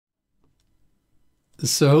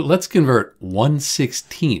So let's convert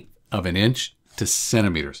 1/16 of an inch to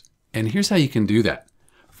centimeters. And here's how you can do that.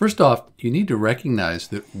 First off, you need to recognize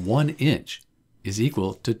that 1 inch is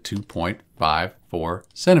equal to 2.54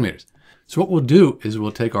 centimeters. So what we'll do is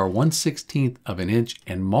we'll take our 1/16 of an inch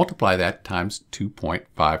and multiply that times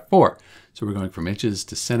 2.54. So we're going from inches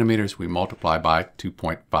to centimeters. We multiply by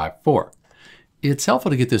 2.54. It's helpful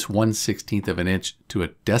to get this 1/16 of an inch to a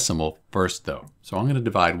decimal first though. So I'm going to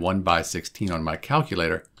divide 1 by 16 on my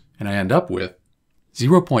calculator and I end up with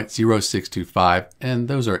 0.0625, and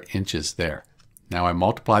those are inches there. Now I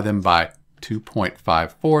multiply them by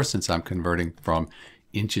 2.54 since I'm converting from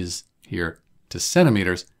inches here to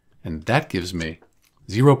centimeters, and that gives me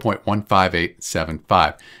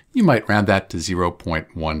 0.15875. You might round that to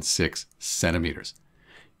 0.16 centimeters.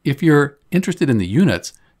 If you're interested in the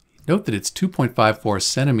units, note that it's 2.54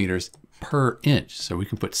 centimeters per inch. So we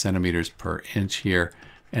can put centimeters per inch here.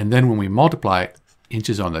 And then when we multiply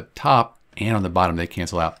inches on the top and on the bottom, they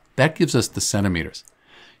cancel out. That gives us the centimeters.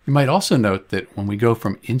 You might also note that when we go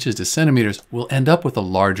from inches to centimeters, we'll end up with a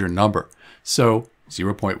larger number. So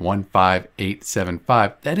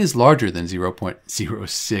 0.15875, that is larger than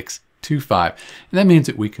 0.0625. And that means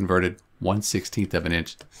that we converted 1/16 of an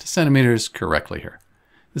inch to centimeters correctly here.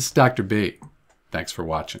 This is Dr. B. Thanks for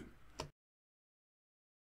watching.